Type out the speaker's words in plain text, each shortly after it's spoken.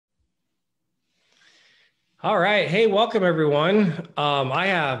All right. Hey, welcome everyone. I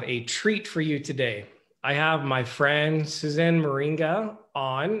have a treat for you today. I have my friend Susanne Mariga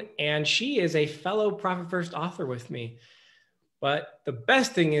on, and she is a fellow Profit First author with me. But the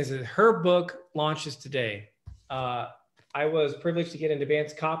best thing is that her book launches today. Uh, I was privileged to get an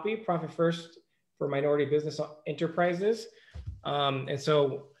advanced copy, Profit First for Minority Business Enterprises. And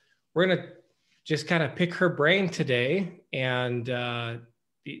so we're going to just kind of pick her brain today. And,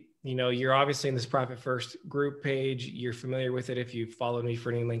 you're obviously in this Profit First group page. You're familiar with it if you've followed me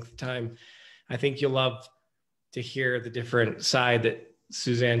for any length of time. I think you'll love to hear the different side that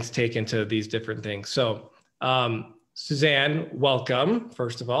Suzanne's taken to these different things. So, Susanne, welcome.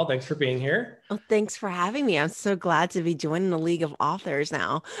 First of all, thanks for being here. Well, thanks for having me. I'm so glad to be joining the League of Authors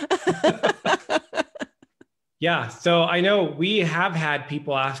now. Yeah, so I know we have had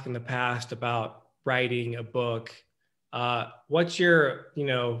people ask in the past about writing a book. What's your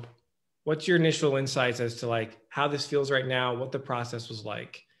initial insights as to like how this feels right now, what the process was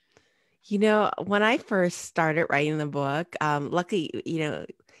like? When I first started writing the book, luckily,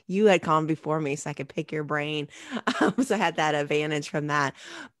 you had come before me so I could pick your brain. So I had that advantage from that.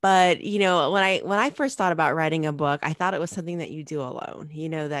 But, when I first thought about writing a book, I thought it was something that you do alone,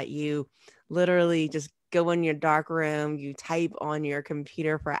 that you literally just go in your dark room, you type on your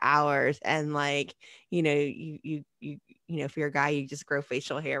computer for hours and like, if you're a guy, you just grow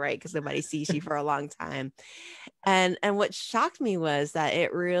facial hair, right? Because nobody sees you for a long time. And what shocked me was that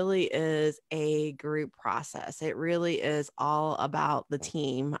it really is a group process. It really is all about the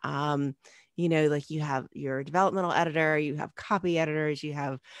team. Like you have your developmental editor, you have copy editors, you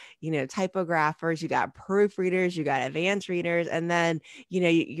have, typographers, you got proofreaders, you got advanced readers, and then,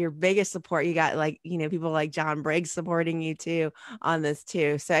 your biggest support, you got like, people like John Briggs supporting you too on this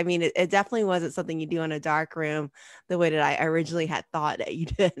too. So, I mean, it definitely wasn't something you do in a dark room the way that I originally had thought that you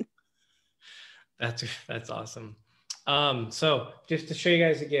did. That's awesome. So just to show you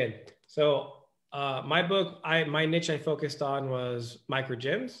guys again, so my book, my niche I focused on was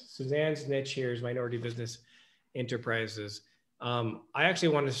microgyms. Suzanne's niche here is minority business enterprises. I actually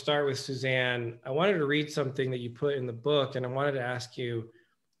wanted to start with Suzanne. I wanted to read something that you put in the book, and I wanted to ask you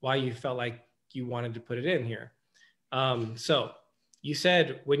why you felt like you wanted to put it in here. So you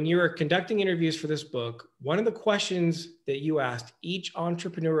said when you were conducting interviews for this book, one of the questions that you asked each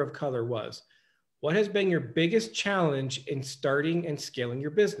entrepreneur of color was, what has been your biggest challenge in starting and scaling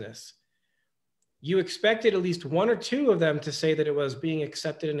your business? You expected at least one or two of them to say that it was being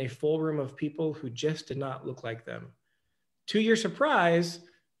accepted in a full room of people who just did not look like them. To your surprise,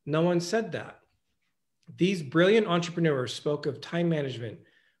 no one said that. These brilliant entrepreneurs spoke of time management,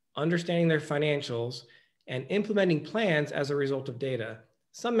 understanding their financials, and implementing plans as a result of data.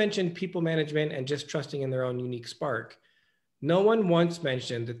 Some mentioned people management and just trusting in their own unique spark. No one once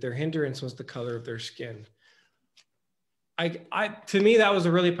mentioned that their hindrance was the color of their skin. To me, that was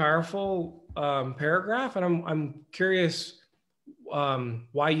a really powerful paragraph, and I'm curious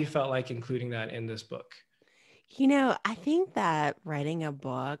why you felt like including that in this book. I think that writing a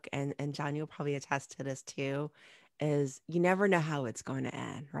book, and John, you'll probably attest to this too, is you never know how it's going to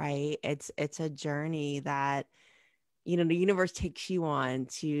end, right? It's a journey that, the universe takes you on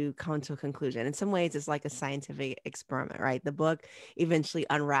to come to a conclusion. In some ways, it's like a scientific experiment, right? The book eventually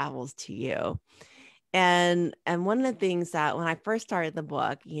unravels to you. And one of the things that when I first started the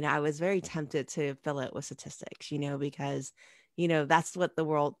book, I was very tempted to fill it with statistics, because that's what the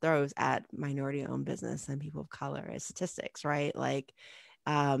world throws at minority owned business and people of color is statistics, right? Like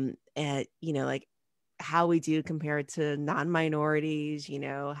and like how we do compared to non-minorities,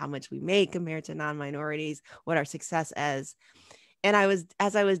 how much we make compared to non-minorities, what our success is. And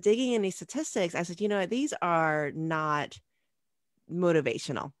as I was digging in these statistics, I said, these are not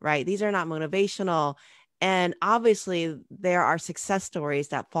motivational, right? These are not motivational. And obviously, there are success stories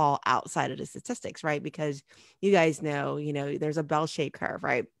that fall outside of the statistics, right? Because you guys know, there's a bell shaped curve,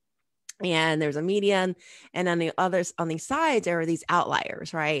 right? And there's a median. And on the others, on these sides, there are these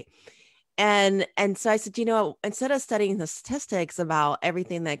outliers, right? And so I said, instead of studying the statistics about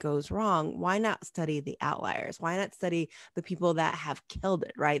everything that goes wrong, why not study the outliers? Why not study the people that have killed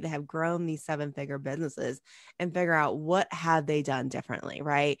it, right? That have grown these seven-figure businesses and figure out what have they done differently,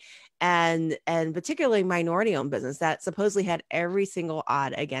 right? And particularly minority-owned business that supposedly had every single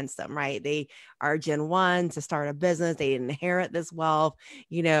odd against them, right? They are Gen 1 to start a business. They inherit this wealth.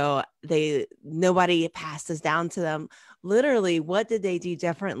 Nobody passed this down to them. Literally, what did they do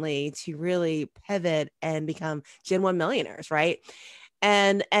differently to really pivot and become Gen 1 millionaires, right?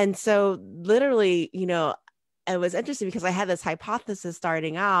 And so literally, it was interesting because I had this hypothesis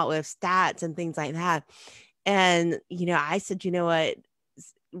starting out with stats and things like that. And, I said, what?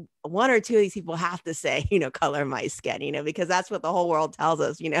 one or two of these people have to say, color my skin, because that's what the whole world tells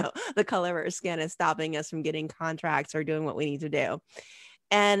us, the color of our skin is stopping us from getting contracts or doing what we need to do.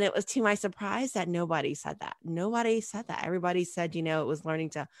 And it was to my surprise that nobody said that. Nobody said that. Everybody said, it was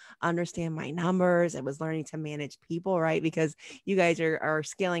learning to understand my numbers. It was learning to manage people, right? Because you guys are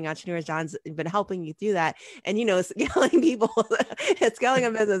scaling entrepreneurs. John's been helping you through that. And, scaling people, scaling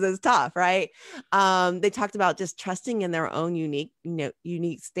a business is tough, right? They talked about just trusting in their own unique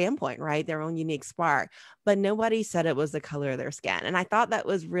standpoint, right? Their own unique spark. But nobody said it was the color of their skin. And I thought that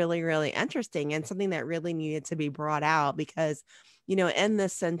was really, really interesting and something that really needed to be brought out because in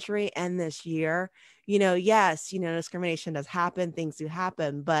this century and this year, yes, discrimination does happen, things do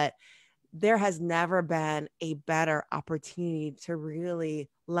happen, but there has never been a better opportunity to really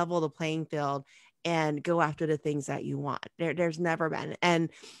level the playing field and go after the things that you want. There's never been. And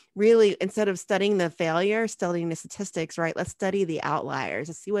really, instead of studying the failure, studying the statistics, right? Let's study the outliers.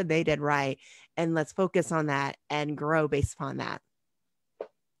 Let's see what they did right. And let's focus on that and grow based upon that.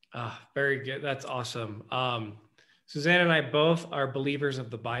 Very good. That's awesome. Susanne and I both are believers of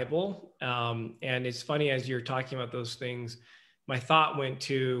the Bible. And it's funny, as you're talking about those things, my thought went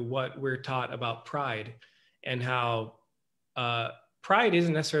to what we're taught about pride and how pride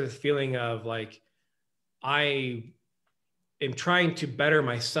isn't necessarily the feeling of like, I am trying to better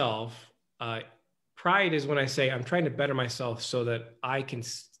myself. Pride is when I say I'm trying to better myself so that I can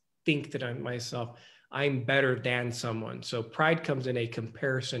think that I'm better than someone. So pride comes in a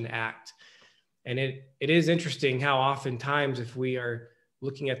comparison act. And it is interesting how oftentimes if we are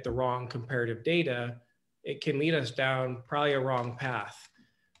looking at the wrong comparative data, it can lead us down probably a wrong path.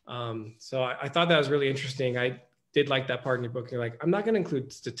 So I thought that was really interesting. I did like that part in your book. You're like, I'm not going to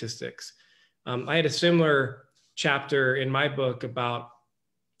include statistics. I had a similar chapter in my book about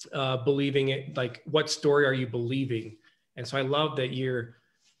believing it, like what story are you believing? And so I love that you're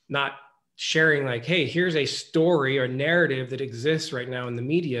not sharing like, hey, here's a story or narrative that exists right now in the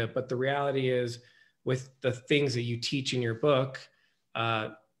media. But the reality is with the things that you teach in your book,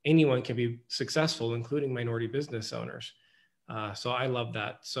 anyone can be successful, including minority business owners. So I love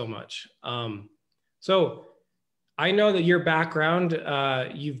that so much. So I know that your background,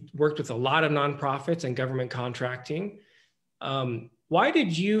 you've worked with a lot of nonprofits and government contracting. Why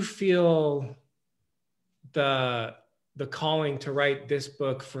did you feel the calling to write this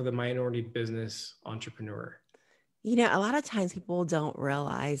book for the minority business entrepreneur? A lot of times people don't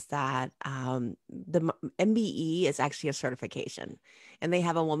realize that the MBE is actually a certification, and they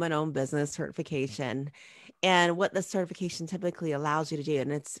have a woman-owned business certification. And what the certification typically allows you to do,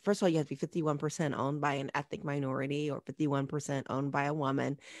 and it's, first of all, you have to be 51% owned by an ethnic minority or 51% owned by a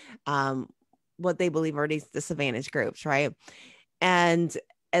woman, what they believe are these disadvantaged groups, right? And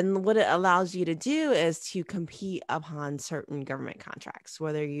what it allows you to do is to compete upon certain government contracts,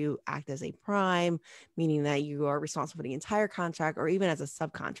 whether you act as a prime, meaning that you are responsible for the entire contract, or even as a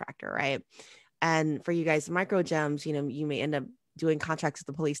subcontractor, right? And for you guys, microgyms, you may end up doing contracts with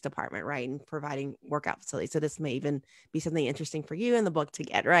the police department, right? And providing workout facilities. So this may even be something interesting for you in the book to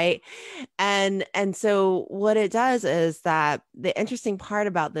get, right? And so what it does is that the interesting part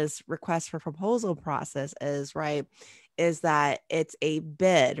about this request for proposal process is that it's a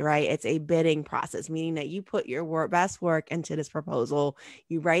bid, right? It's a bidding process, meaning that you put your best work into this proposal,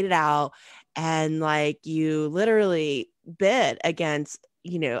 you write it out, and like you literally bid against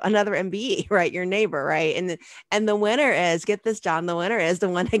another MBE, right? Your neighbor, right? And the winner is, get this, John, the winner is the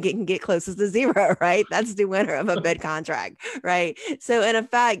one that can get closest to zero, right? That's the winner of a bid contract, right? So in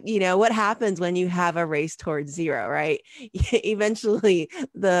effect, what happens when you have a race towards zero, right? Eventually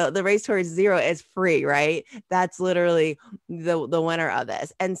the race towards zero is free, right? That's literally the winner of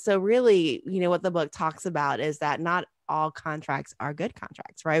this. And so really, what the book talks about is that not all contracts are good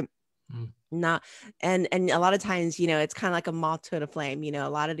contracts, right? Not and a lot of times, it's kind of like a moth to the flame. A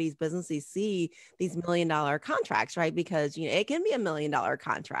lot of these businesses see these $1 million contracts, right? Because it can be $1 million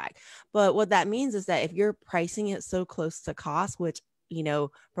contract, but what that means is that if you're pricing it so close to cost, which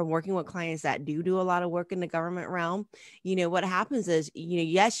from working with clients that do a lot of work in the government realm, what happens is,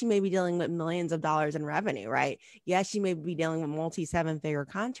 yes, you may be dealing with millions of dollars in revenue, right? Yes, you may be dealing with multi 7-figure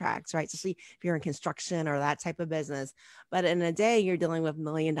contracts, right? Especially if you're in construction or that type of business. But in a day, you're dealing with $1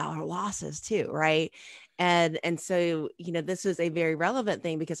 million losses too, right? And so, this is a very relevant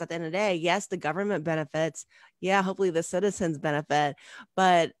thing because at the end of the day, yes, the government benefits. Yeah, hopefully the citizens benefit.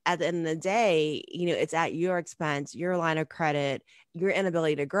 But at the end of the day, it's at your expense, your line of credit, your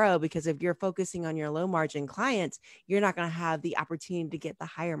inability to grow, because if you're focusing on your low margin clients, you're not going to have the opportunity to get the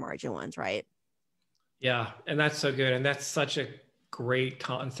higher margin ones, right? Yeah, and that's so good. And that's such a great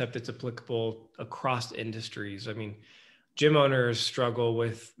concept that's applicable across industries. I mean, gym owners struggle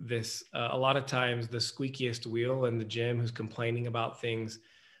with this. A lot of times the squeakiest wheel in the gym who's complaining about things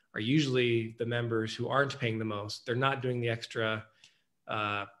are usually the members who aren't paying the most. They're not doing the extra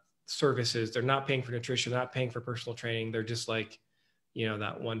uh, services. They're not paying for nutrition, not paying for personal training. They're just like,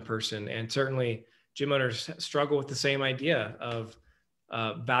 that one person. And certainly gym owners struggle with the same idea of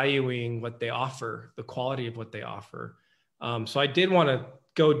valuing what they offer, the quality of what they offer. So I did want to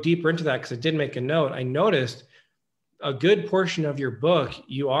go deeper into that because I did make a note. I noticed a good portion of your book,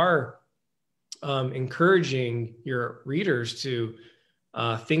 you are encouraging your readers to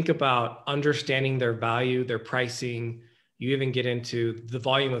think about understanding their value, their pricing. You even get into the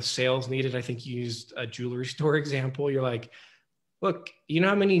volume of sales needed. I think you used a jewelry store example. You're like, look, you know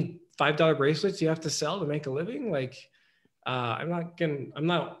how many $5 bracelets you have to sell to make a living? Like, I don't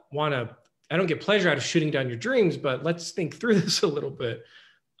get pleasure out of shooting down your dreams, but let's think through this a little bit.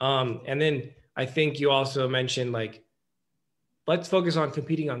 And then I think you also mentioned like, let's focus on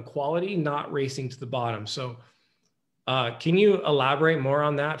competing on quality, not racing to the bottom. So can you elaborate more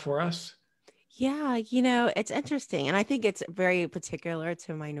on that for us? Yeah, it's interesting. And I think it's very particular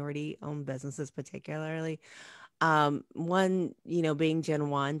to minority owned businesses, particularly. One, being Gen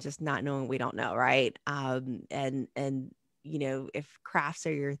 1, just not knowing we don't know, right? And if crafts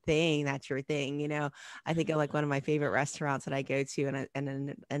are your thing, that's your thing. I think of like one of my favorite restaurants that I go to,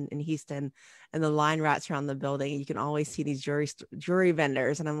 and in Houston, and the line wraps around the building. You can always see these jewelry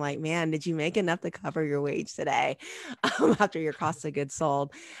vendors, and I'm like, man, did you make enough to cover your wage today, after your cost of goods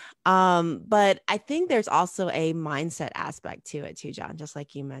sold? But I think there's also a mindset aspect to it too, John, just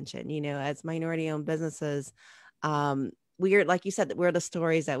like you mentioned, as minority owned businesses, we're, like you said, that we're the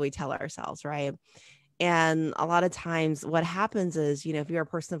stories that we tell ourselves, right? And a lot of times what happens is, if you're a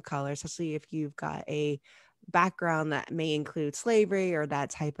person of color, especially if you've got a background that may include slavery or that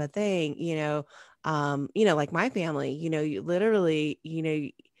type of thing, like my family, you literally,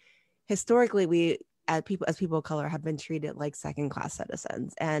 historically we as people of color have been treated like second class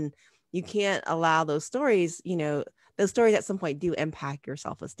citizens, and you can't allow those stories, those stories at some point do impact your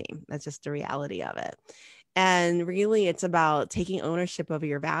self-esteem. That's just the reality of it. And really it's about taking ownership of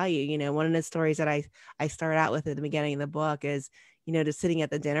your value. One of the stories that I start out with at the beginning of the book is, just sitting at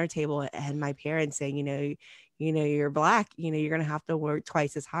the dinner table and my parents saying, you're black, you're going to have to work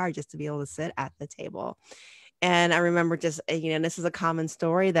twice as hard just to be able to sit at the table. And I remember just, this is a common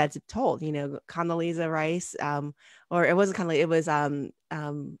story that's told, Condoleezza Rice, or it wasn't Condoleezza, it was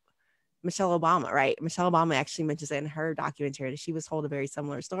Michelle Obama, right? Michelle Obama actually mentions it in her documentary that she was told a very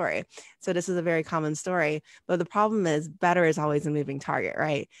similar story. So this is a very common story. But the problem is better is always a moving target,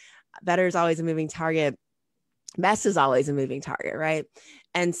 right? Better is always a moving target. Best is always a moving target, right?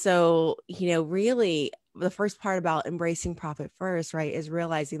 And so, really the first part about embracing profit first, right, is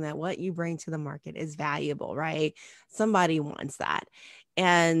realizing that what you bring to the market is valuable, right? Somebody wants that.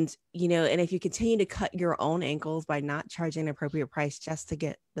 And, and if you continue to cut your own ankles by not charging an appropriate price just to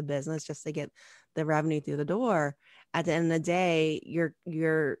get the business, just to get the revenue through the door, at the end of the day,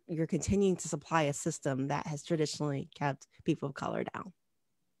 you're continuing to supply a system that has traditionally kept people of color down.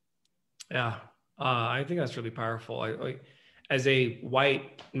 Yeah, I think that's really powerful. As a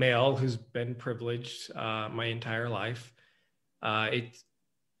white male who's been privileged my entire life, it's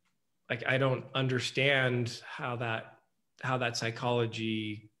like I don't understand how that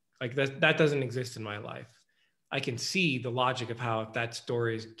psychology, like that doesn't exist in my life. I can see the logic of how if that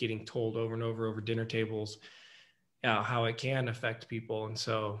story is getting told over and over dinner tables, yeah, how it can affect people. And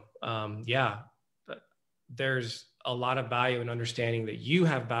so, yeah, there's a lot of value in understanding that you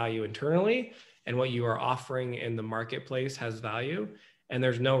have value internally and what you are offering in the marketplace has value. And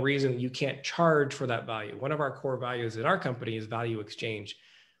there's no reason you can't charge for that value. One of our core values in our company is value exchange.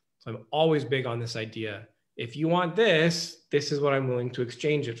 So I'm always big on this idea. If you want this, this is what I'm willing to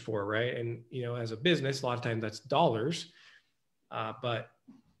exchange it for, right? And, as a business, a lot of times that's dollars, but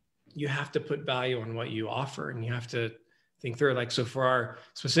you have to put value on what you offer and you have to think through it. Like, so for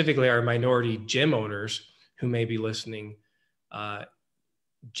specifically our minority gym owners who may be listening,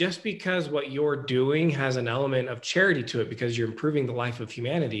 just because what you're doing has an element of charity to it because you're improving the life of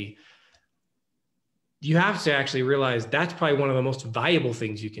humanity, you have to actually realize that's probably one of the most valuable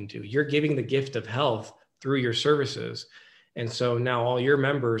things you can do. You're giving the gift of health through your services. And so now all your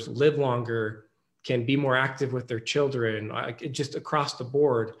members live longer, can be more active with their children, just across the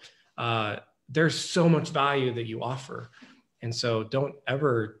board. There's so much value that you offer. And so don't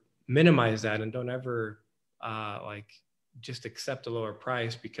ever minimize that and don't ever just accept a lower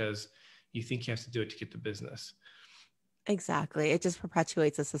price because you think you have to do it to get the business. Exactly. It just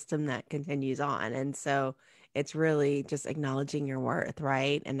perpetuates a system that continues on. And so It's really just acknowledging your worth,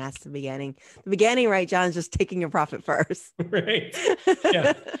 right? And that's the beginning. The beginning, right, John, is just taking your profit first. Right.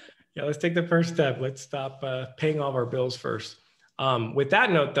 Yeah. Yeah. Let's take the first step. Let's stop paying all of our bills first. With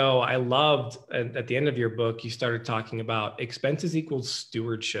that note, though, I loved at the end of your book, you started talking about expenses equals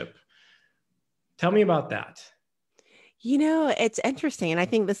stewardship. Tell me about that. It's interesting. And I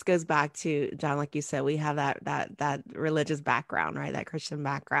think this goes back to John, like you said, we have that religious background, right? That Christian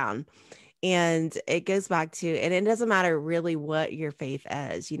background. And it goes back to, and it doesn't matter really what your faith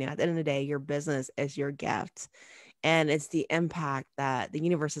is, at the end of the day, your business is your gift. And it's the impact that the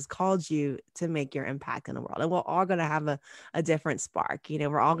universe has called you to make your impact in the world. And we're all going to have a different spark.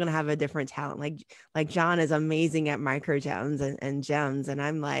 We're all going to have a different talent. Like John is amazing at microgyms and gems. And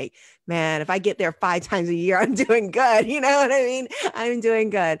I'm like, man, if I get there 5 times a year, I'm doing good. You know what I mean? I'm doing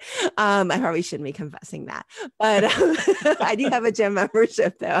good. I probably shouldn't be confessing that, but I do have a gym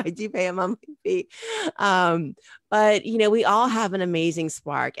membership though. I do pay a monthly fee. But we all have an amazing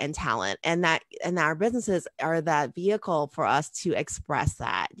spark and talent, and our businesses are that vehicle for us to express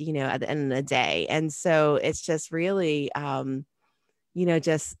that, at the end of the day. And so it's just really,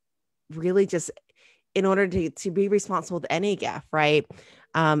 just really just in order to be responsible to any gift, right?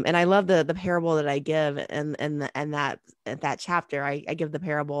 And I love the parable that I give, and that chapter, I give the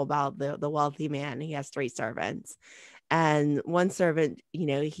parable about the wealthy man. He has 3 servants. And one servant,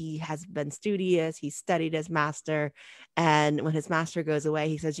 he has been studious. He studied his master. And when his master goes away,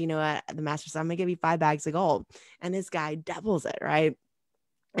 he says, you know what? The master says, I'm going to give you 5 bags of gold. And this guy doubles it, right?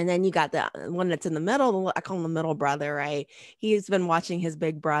 And then you got the one that's in the middle. I call him the middle brother, right? He's been watching his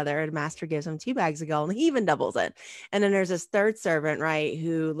big brother. The master gives him 2 bags of gold, and he even doubles it. And then there's this third servant, right,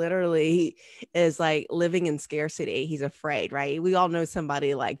 who literally is like living in scarcity. He's afraid, right? We all know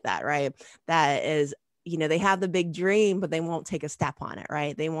somebody like that, right? That is, they have the big dream, but they won't take a step on it,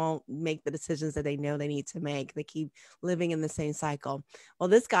 right? They won't make the decisions that they know they need to make. They keep living in the same cycle. Well,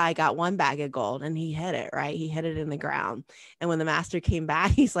 this guy got 1 bag of gold and he hid it, right? He hid it in the ground. And when the master came back,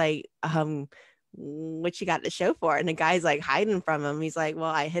 he's like, what you got to show for it? And the guy's like hiding from him. He's like, well,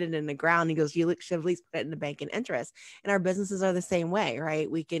 I hid it in the ground. He goes, you should at least put it in the bank and interest. And our businesses are the same way,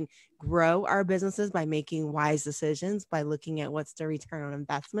 right? We can grow our businesses by making wise decisions, by looking at what's the return on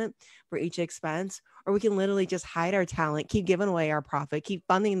investment for each expense, or we can literally just hide our talent, keep giving away our profit, keep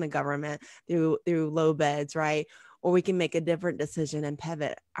funding the government through low bids, right? Or we can make a different decision and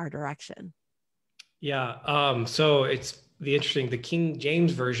pivot our direction. Yeah. So it's the King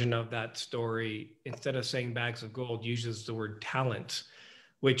James version of that story, instead of saying bags of gold, uses the word talent,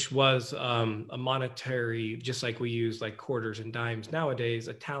 which was a monetary, just like we use like quarters and dimes nowadays.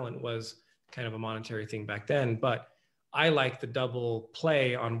 A talent was kind of a monetary thing back then. But I like the double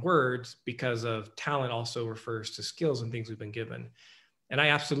play on words because of talent also refers to skills and things we've been given. And I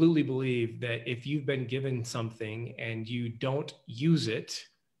absolutely believe that if you've been given something and you don't use it,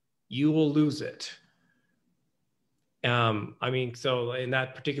 you will lose it. So in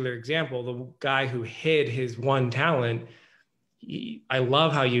that particular example, the guy who hid his one talent, I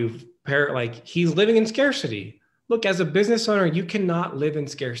love how he's living in scarcity. Look, as a business owner, you cannot live in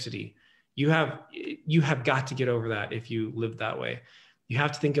scarcity. You have got to get over that if you live that way. You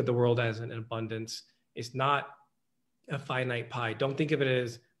have to think of the world as an abundance. It's not a finite pie. Don't think of it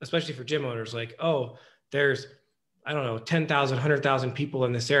as, especially for gym owners, like, oh, there's, 10,000, 100,000 people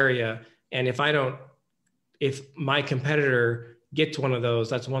in this area. And if my competitor gets one of those,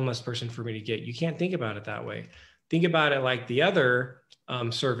 that's one less person for me to get. You can't think about it that way. Think about it like the other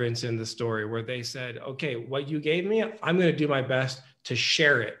servants in the story, where they said, okay, what you gave me, I'm going to do my best to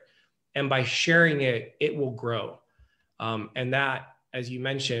share it. And by sharing it, it will grow. And that, as you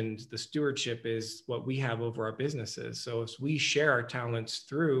mentioned, the stewardship is what we have over our businesses. So if we share our talents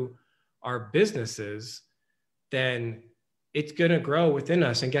through our businesses, then it's going to grow within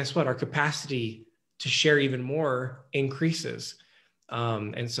us. And guess what? Our capacity to share even more increases.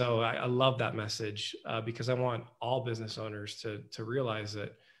 And so I love that message because I want all business owners to realize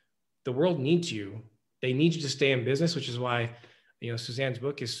that the world needs you. They need you to stay in business, which is why, Susanne's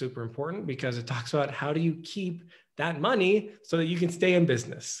book is super important, because it talks about how do you keep that money so that you can stay in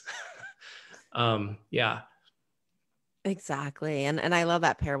business. Yeah. Exactly. And I love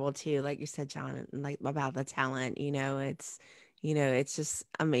that parable too, like you said, John, like about the talent, it's just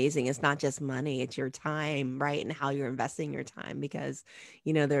amazing. It's not just money, it's your time, right? And how you're investing your time, because,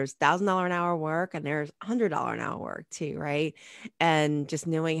 there's $1,000 an hour work and there's $100 an hour work too, right? And just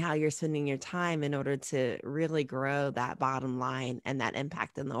knowing how you're spending your time in order to really grow that bottom line and that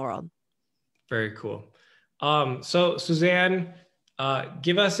impact in the world. Very cool. So Susanne,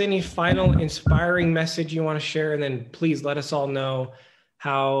 give us any final inspiring message you want to share, and then please let us all know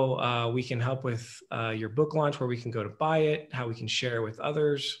how we can help with your book launch, where we can go to buy it, how we can share it with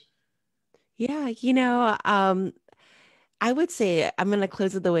others. Yeah, I would say I'm going to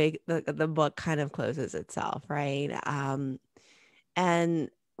close it the way the book kind of closes itself, right? And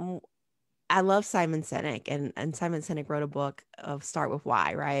w- I love Simon Sinek, and Simon Sinek wrote a book of Start with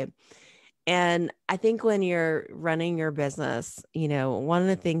Why, right? And I think when you're running your business, one of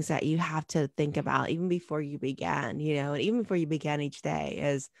the things that you have to think about even before you begin, and even before you begin each day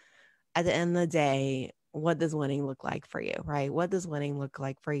is, at the end of the day, what does winning look like for you, right? What does winning look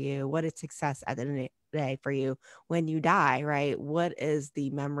like for you? What is success at the end of the day for you when you die, right? What is the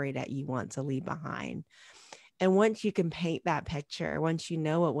memory that you want to leave behind? And once you can paint that picture, once you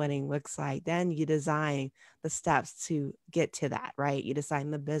know what winning looks like, then you design the steps to get to that, right? You design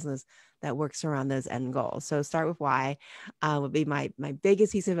the business that works around those end goals. So start with why would be my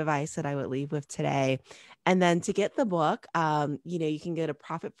biggest piece of advice that I would leave with today. And then to get the book, you can go to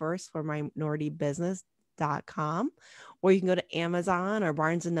Profit First for Minority Business.com, or you can go to Amazon or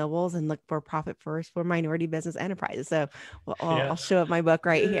Barnes and Nobles and look for Profit First for Minority Business Enterprises. So I'll show up my book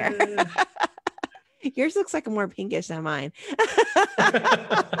right here. Yours looks like a more pinkish than mine.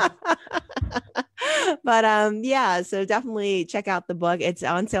 But yeah, so definitely check out the book. It's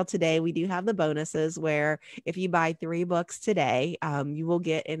on sale today. We do have the bonuses where if you buy 3 books today, you will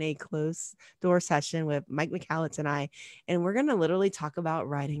get in a closed door session with Mike McCallitz and I, and we're going to literally talk about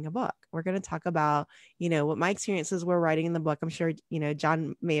writing a book. We're going to talk about, what my experiences were writing in the book. I'm sure,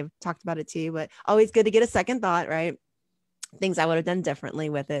 John may have talked about it too, but always good to get a second thought, right? Things I would have done differently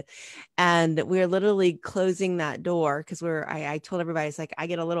with it. And we're literally closing that door because I told everybody, it's like, I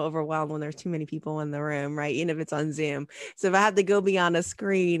get a little overwhelmed when there's too many people in the room, right? Even if it's on Zoom. So if I have to go beyond a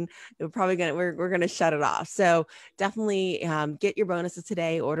screen, we're going to shut it off. So definitely get your bonuses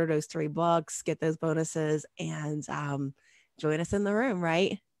today, order those 3 books, get those bonuses, and join us in the room,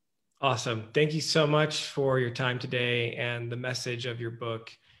 right? Awesome. Thank you so much for your time today and the message of your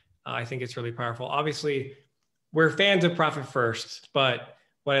book. I think it's really powerful. Obviously, we're fans of Profit First, but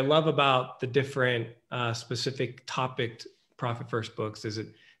what I love about the different specific topic Profit First books is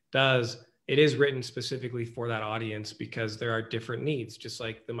it is written specifically for that audience because there are different needs. Just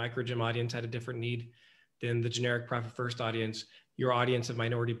like the Microgym audience had a different need than the generic Profit First audience, your audience of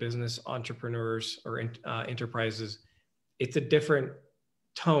minority business entrepreneurs or enterprises, it's a different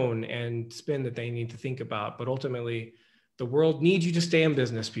tone and spin that they need to think about. But ultimately, the world needs you to stay in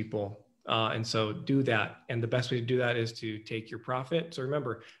business, people. And so do that. And the best way to do that is to take your profit. So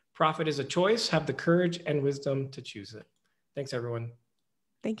remember, profit is a choice. Have the courage and wisdom to choose it. Thanks, everyone.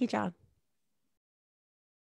 Thank you, John.